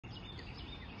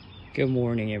Good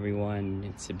morning, everyone.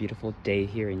 It's a beautiful day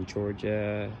here in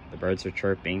Georgia. The birds are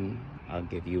chirping. I'll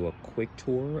give you a quick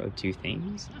tour of two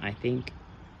things. I think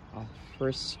I'll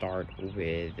first start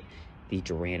with the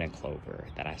Durana Clover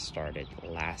that I started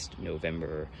last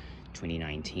November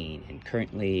 2019. And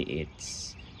currently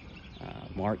it's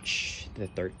March the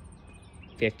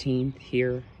 15th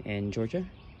here in Georgia.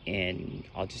 And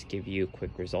I'll just give you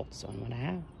quick results on what I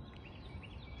have.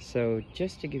 So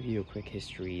just to give you a quick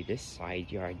history, this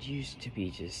side yard used to be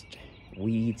just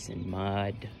weeds and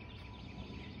mud,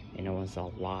 and it was a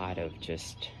lot of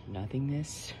just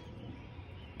nothingness,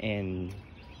 and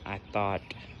I thought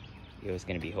it was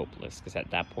going to be hopeless because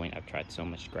at that point I've tried so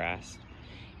much grass,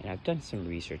 and I've done some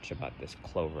research about this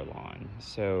clover lawn.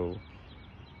 So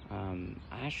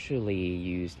I actually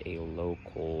used a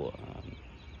local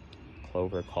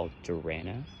clover called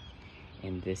Durana,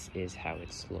 and this is how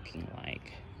it's looking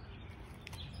like.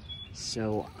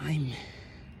 So I'm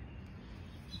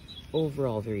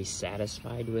overall very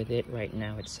satisfied with it. Right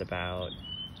now it's about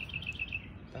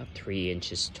 3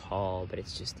 inches tall, but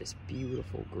it's just this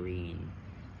beautiful green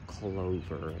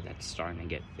clover that's starting to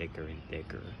get thicker and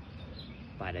thicker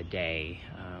by the day.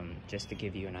 Just to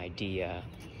give you an idea,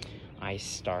 I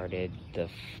started the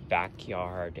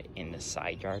backyard and the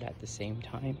side yard at the same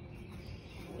time,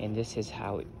 and this is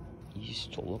how it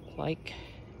used to look like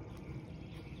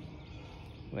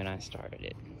when I started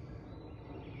it.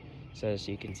 So as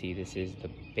you can see, this is the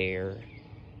bare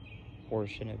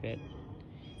portion of it,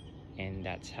 and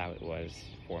that's how it was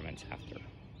 4 months after.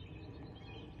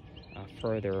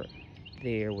 Further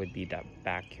there would be that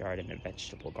backyard and the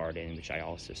vegetable garden, which I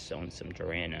also sown some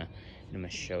Durana, and I'm going to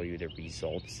show you the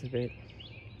results of it.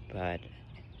 But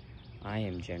I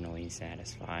am generally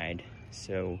satisfied.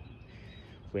 So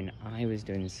when I was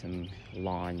doing some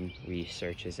lawn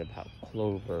researches about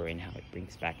clover and how it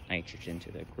brings back nitrogen to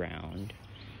the ground,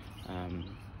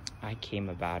 I came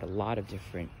about a lot of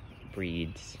different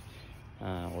breeds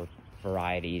or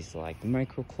varieties like the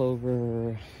micro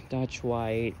clover, Dutch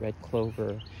white, red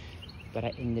clover, but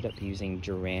I ended up using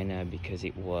Durana because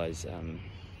it was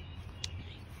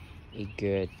a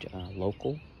good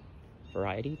local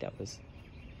variety that was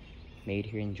made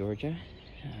here in Georgia.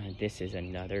 This is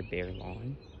another bare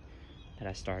lawn that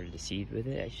I started to seed with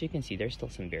it. As you can see, there's still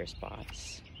some bare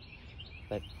spots,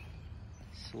 but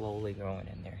slowly growing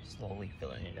in there, slowly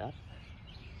filling it up.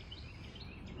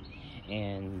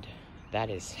 And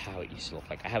that is how it used to look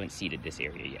like. I haven't seeded this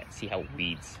area yet. See how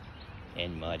weeds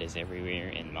and mud is everywhere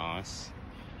and moss?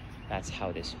 That's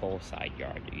how this whole side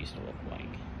yard used to look like.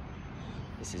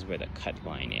 This is where the cut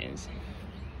line is.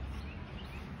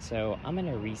 So I'm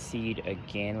gonna reseed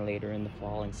again later in the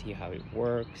fall and see how it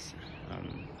works.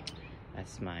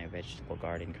 That's my vegetable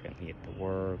garden currently at the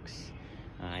works.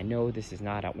 I know this is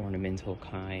not an ornamental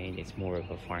kind, it's more of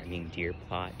a farming deer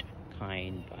plot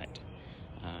kind, but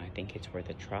I think it's worth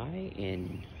a try.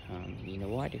 And you know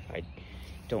what, if I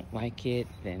don't like it,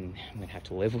 then I'm gonna have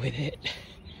to live with it.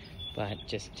 But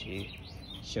just to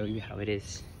show you how it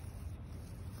is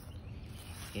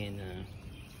in a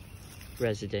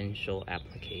residential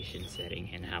application setting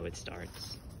and how it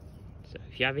starts. So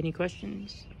if you have any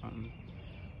questions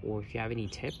or if you have any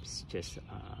tips, just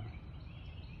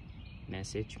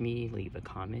message me, leave a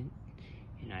comment,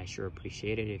 and I sure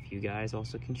appreciate it if you guys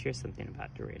also can share something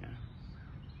about Durana.